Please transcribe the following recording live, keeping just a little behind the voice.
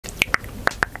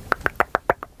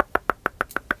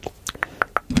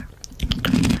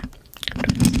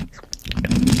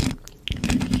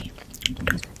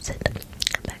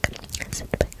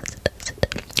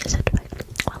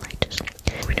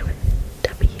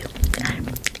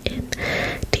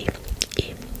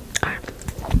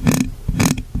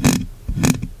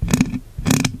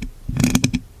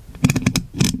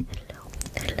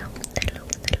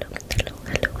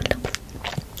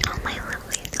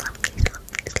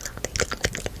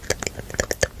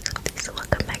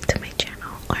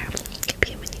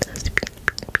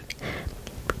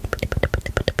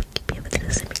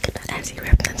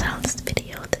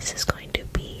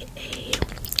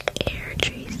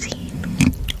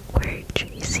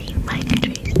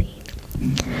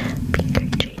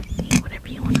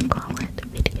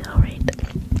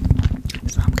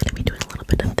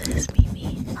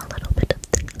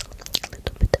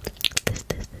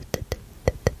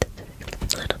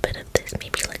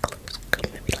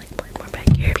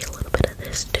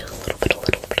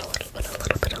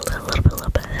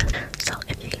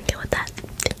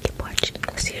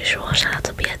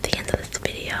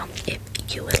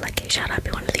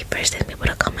first 10 people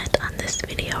to comment on this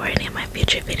video or any of my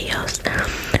future videos, or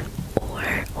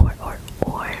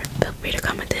feel free to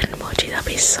comment an emoji that'll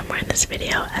be somewhere in this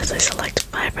video as I select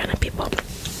 5 random people.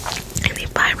 And the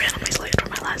 5 randomly selected from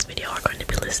my last video are going to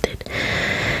be listed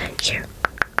here.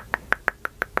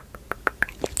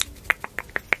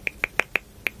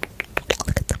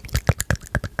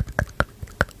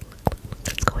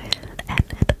 Let's go ahead and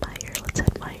admire.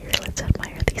 Let's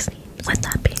admire these names. With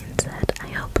that being said, I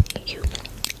hope you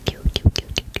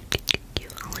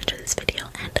all enjoy this video,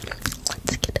 and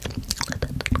let's get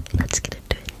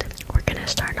into it. We're gonna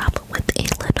start off with a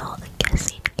little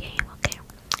guessing game, okay?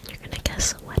 You're gonna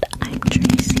guess what I'm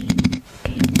tracing.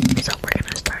 Okay, so we're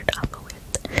gonna start off with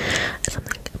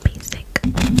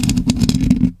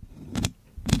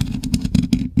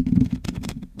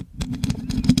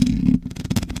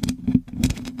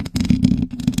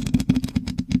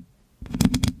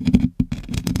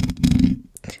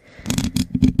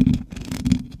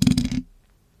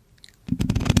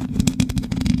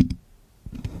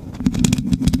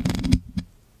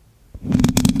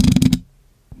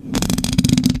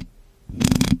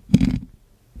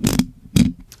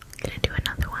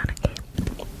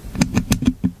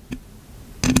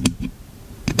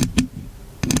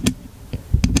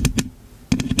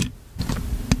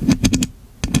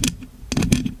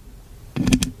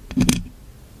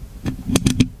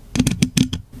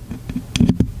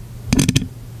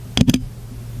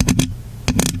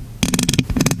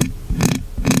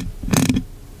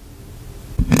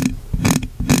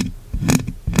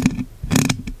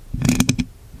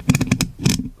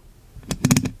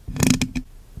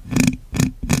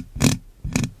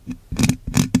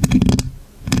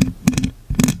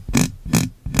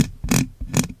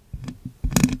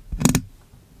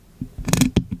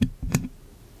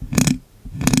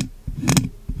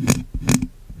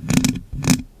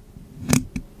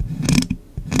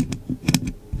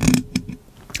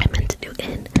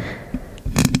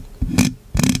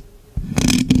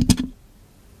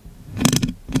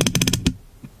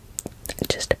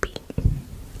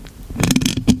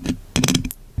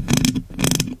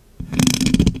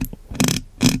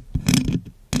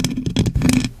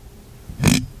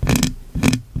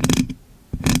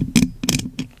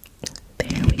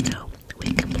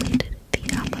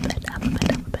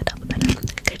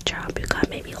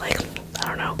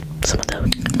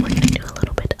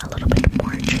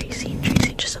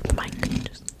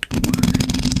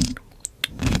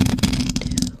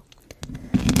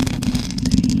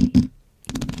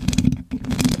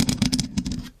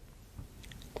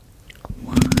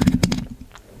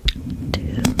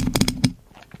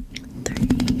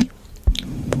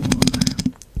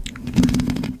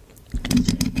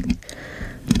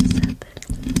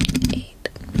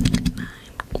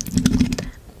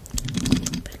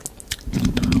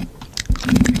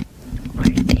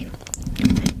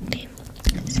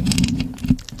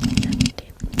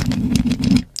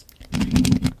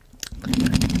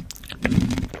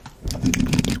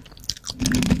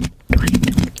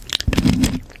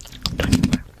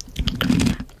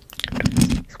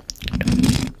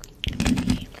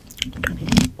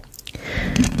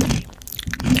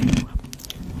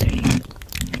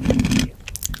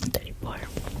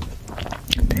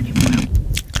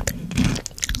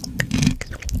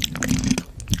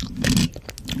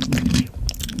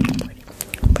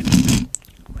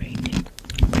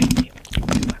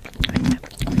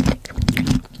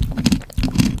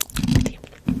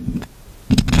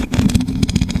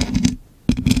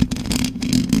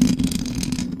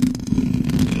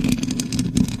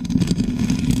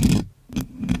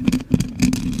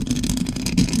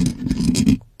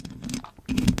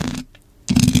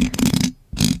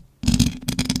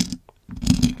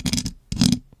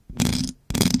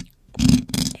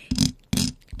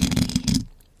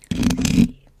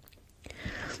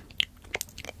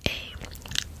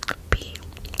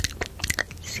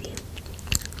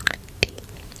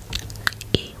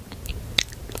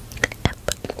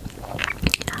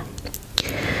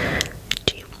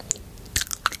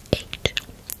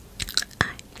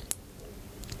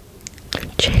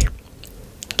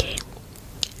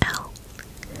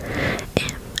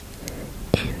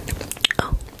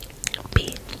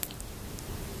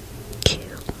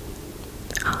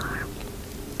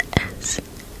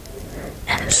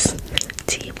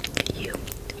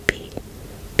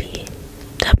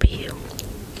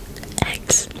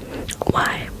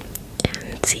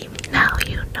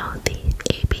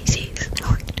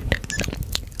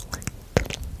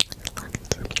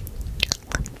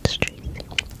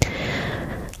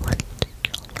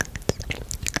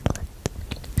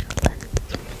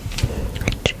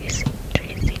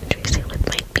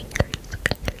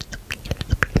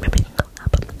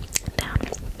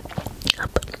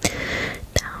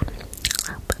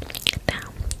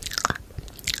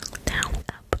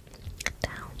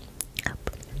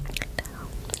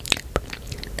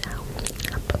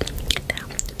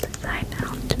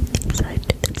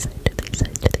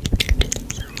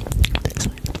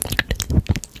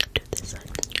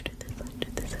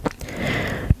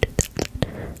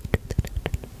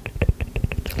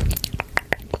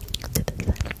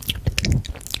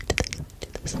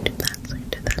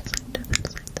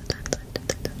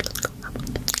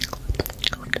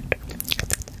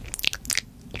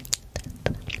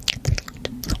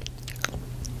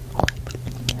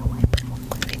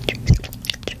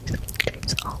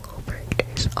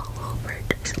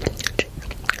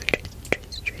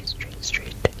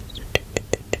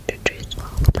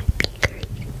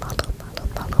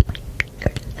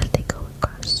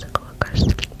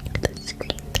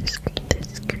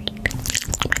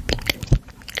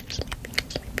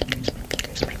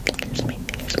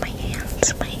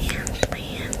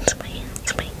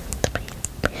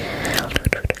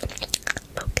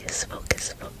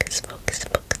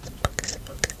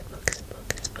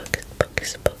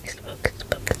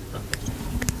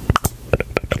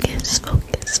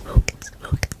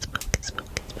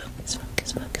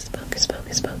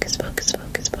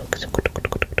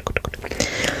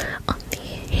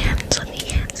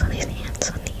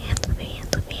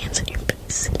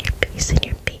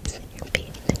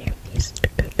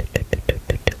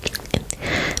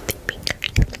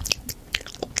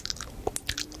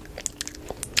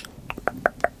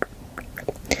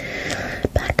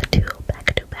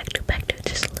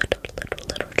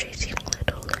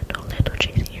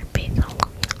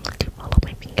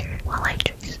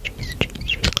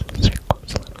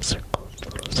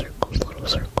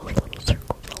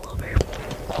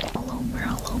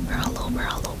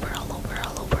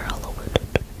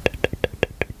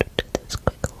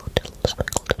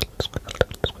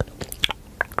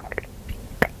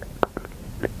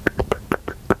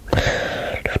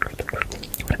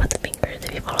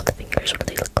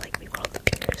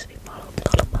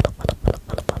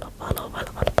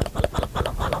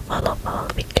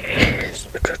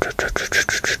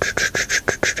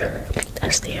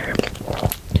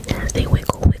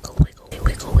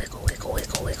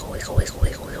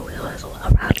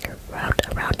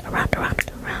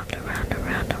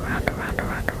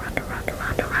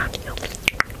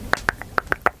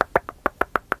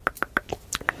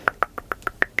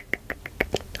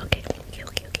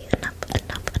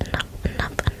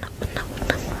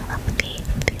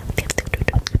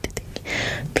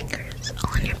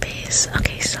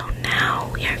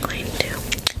going to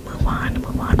move on.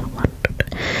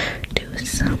 Do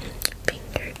some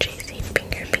finger tracing.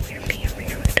 Finger.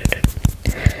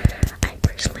 I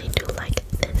personally do like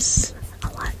this a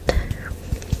lot.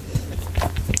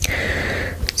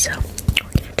 So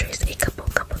we're gonna trace a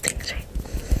couple things, right?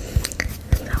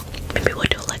 So maybe we'll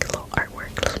do like a little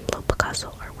artwork, a little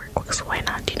Picasso artwork, because why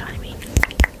not? Do you know what I mean?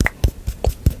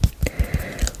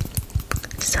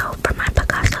 So for my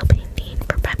Picasso painting,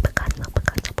 we're gonna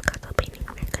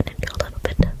do a little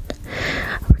bit of,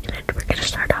 we're gonna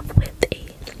start off with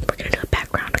we're gonna do a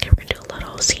background, okay, we're gonna do a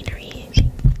little scenery.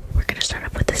 We're gonna start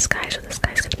off with the sky, so the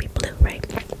sky's gonna be blue, right?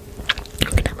 We're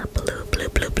gonna have a blue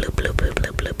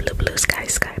sky,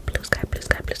 blue sky.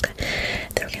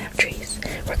 Then we're gonna have trees.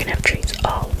 We're gonna have trees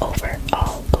all over.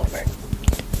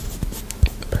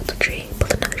 Build a tree,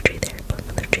 build another tree there, build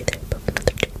another tree there, build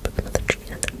another tree,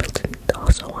 and then build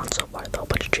so on so forth, a whole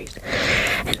bunch of trees.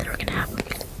 And then we're gonna have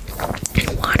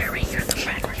watering here in the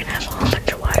front. We're gonna have a whole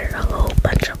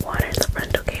bunch of water in the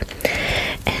front, okay?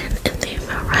 And in the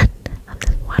front of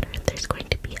this water, there's going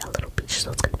to be a little beach,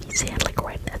 so it's gonna be sand, like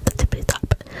right at the tippity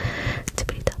top.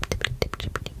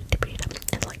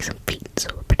 And like some feet, so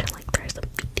we'll pretend like there's some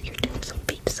feet. You're doing some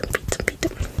feet.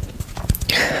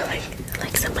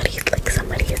 like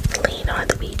somebody is laying on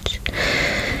the beach,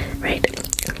 right?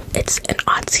 It's an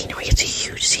odd scenery. It's a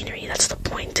huge scenery. That's the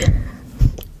point.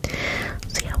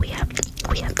 So yeah, we have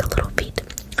the little feet.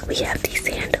 We have the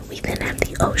sand. We then have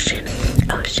the ocean,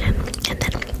 and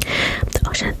then the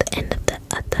ocean at the end of the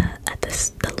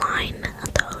line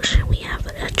of the ocean. We have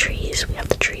trees. We have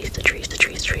the trees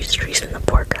in the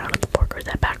foreground.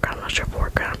 That background. I'm not sure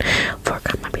foreground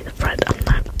might be the front. I'm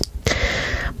not.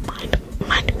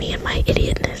 Mind me and my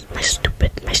idiotness, my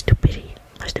stupidity.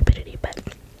 But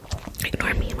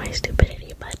ignore me and my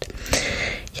stupidity. But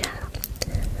yeah.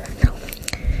 No.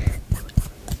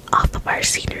 Off of our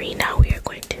scenery now, we are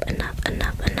going to enough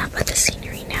of the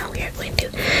scenery. Now we are going to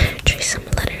trace some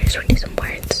letters. We're going to do some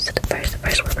words. So the first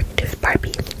word we're going to do is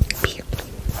Barbie. B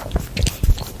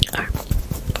R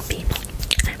B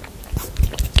I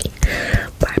E.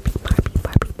 Barbie.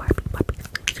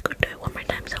 Let's go do it one more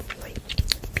time. So wait.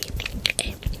 B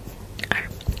A R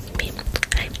B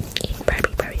I E. Barbie.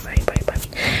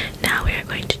 Now we are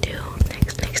going to do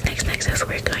next. As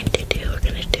we're going to do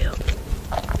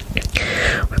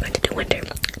winter.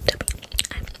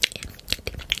 W-I-N-T-E-R.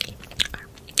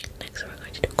 Next we're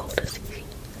going to do cold as C.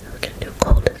 We're going to do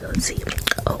cold as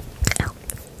C-O.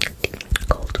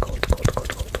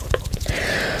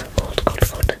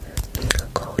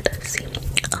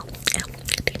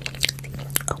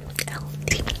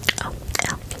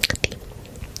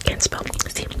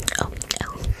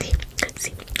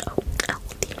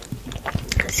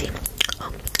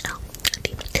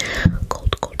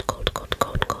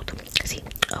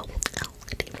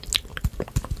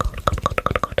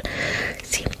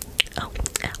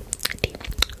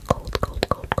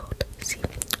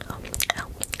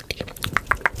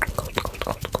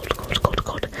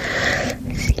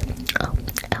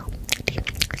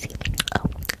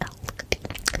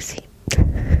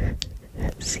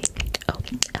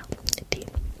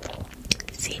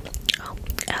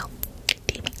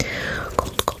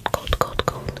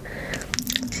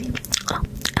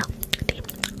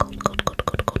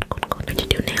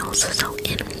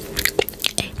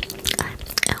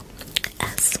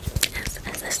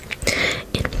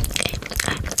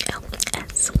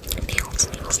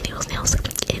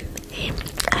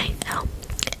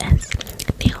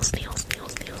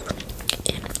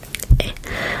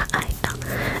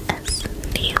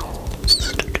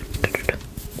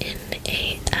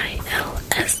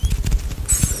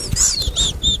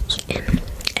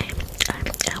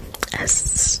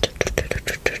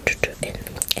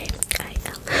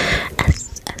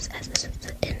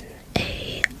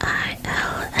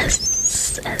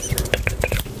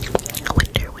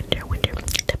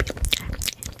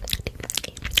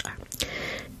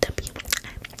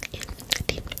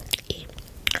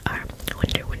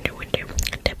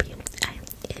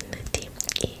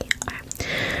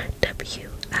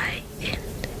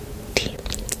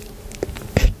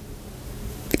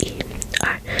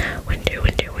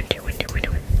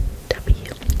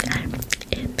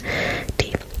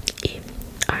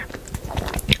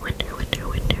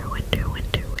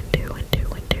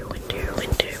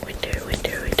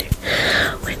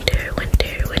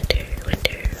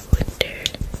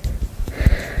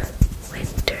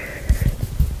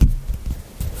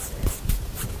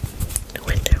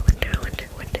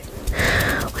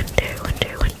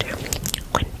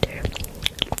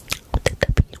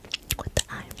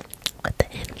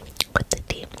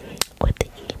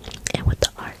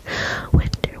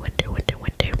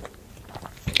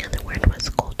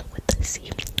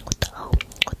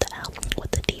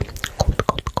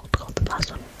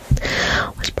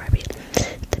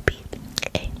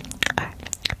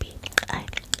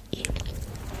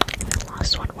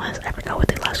 was. I forgot what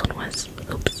the last one was.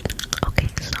 Oops. Okay,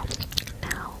 so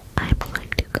now I'm going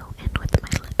to go in with my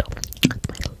little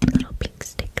pink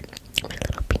stick. My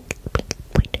little pink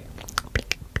pointer.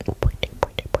 Pointer.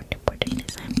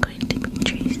 Is I'm going to be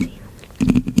tracing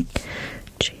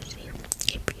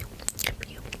a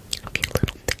few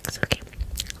little things, okay? I'm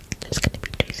just gonna be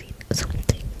tracing some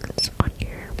things on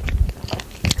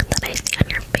that I see on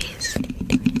your face. So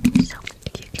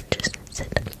you can just sit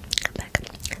back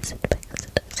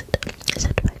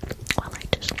while I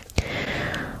just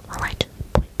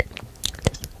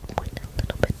point a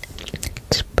little bit.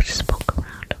 Just poke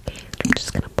around, okay? I'm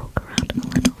just gonna poke around a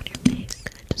little on your face.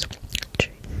 Just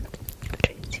trace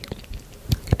you.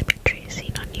 I'm gonna be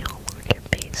tracing on your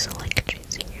face, so like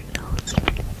tracing your nose.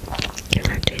 You're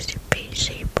gonna trace your face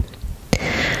shape.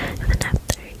 And then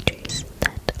after I trace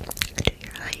that, I do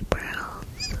your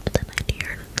eyebrows, then I do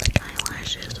your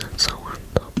eyelashes, and so on and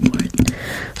so forth.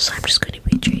 So I'm just going to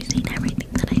be tracing everything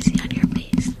that I see on your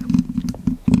face.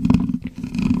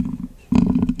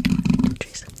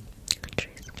 Trace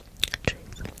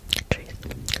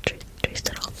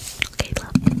it all. Okay,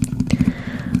 love.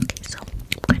 Okay, so I'm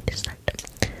going to start.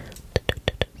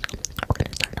 I'm going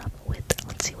to start off with,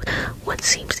 let's see what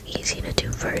seems easy to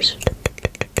do first.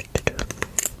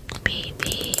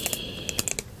 Maybe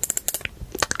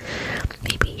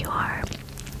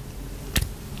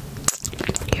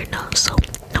your nose. So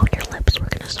no, your lips. We're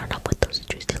gonna start off with those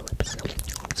juicy lips. So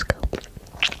let's go.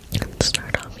 Let's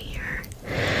start off here.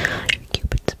 Your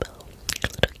Cupid's bow. Your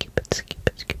little Cupid's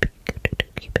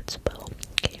bow.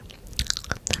 Okay,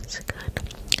 that's good.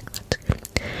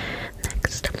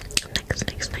 Next,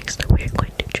 we're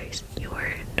going to trace your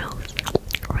nose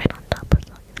right on top of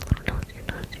your nose.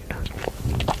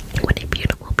 What a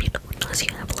beautiful nose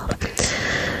you have, love.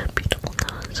 Beautiful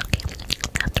nose. Okay,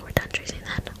 after we're done tracing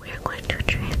that, we are going to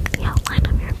trace the outline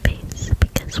of your face,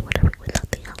 because whatever without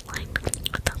the outline.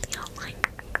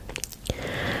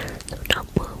 So don't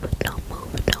move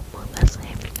as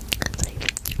I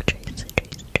trace.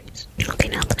 Okay,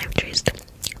 now that I've traced the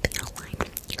outline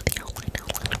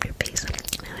of your face,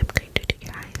 now I'm going to do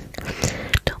your eyes.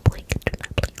 Don't blink, do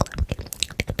not blink, love.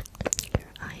 Your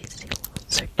eyes, your little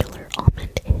circular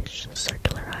almond-ish,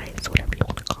 circular eyes, whatever you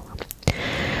want to call them.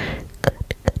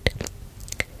 Good.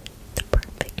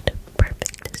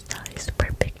 Perfect size,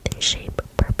 perfect shape,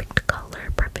 perfect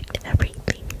color, perfect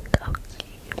everything. Okay.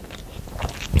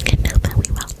 And now that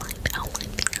we've outlined the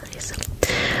eyes,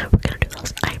 we're gonna do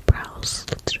those eyebrows.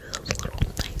 Let's do those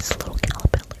nice little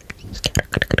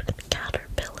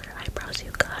caterpillar eyebrows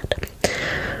you got.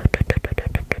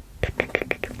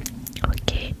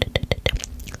 Okay.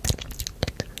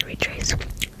 Retrace.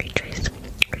 Okay,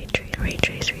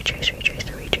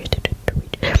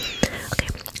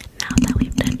 now that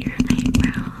we've done your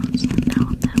eyebrows,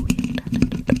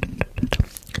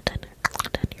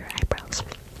 done your eyebrows,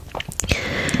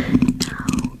 now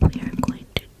we are going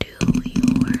to do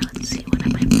your, let's see, what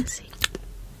am I missing?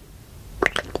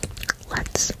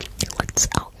 Let's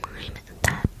outline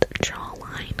that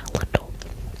jawline a little.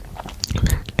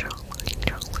 That jawline,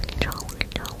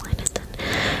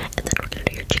 and then we're gonna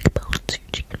do your cheekbones,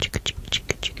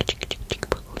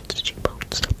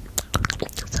 cheekbones.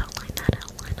 Let's outline that,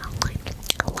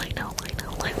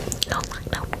 outline.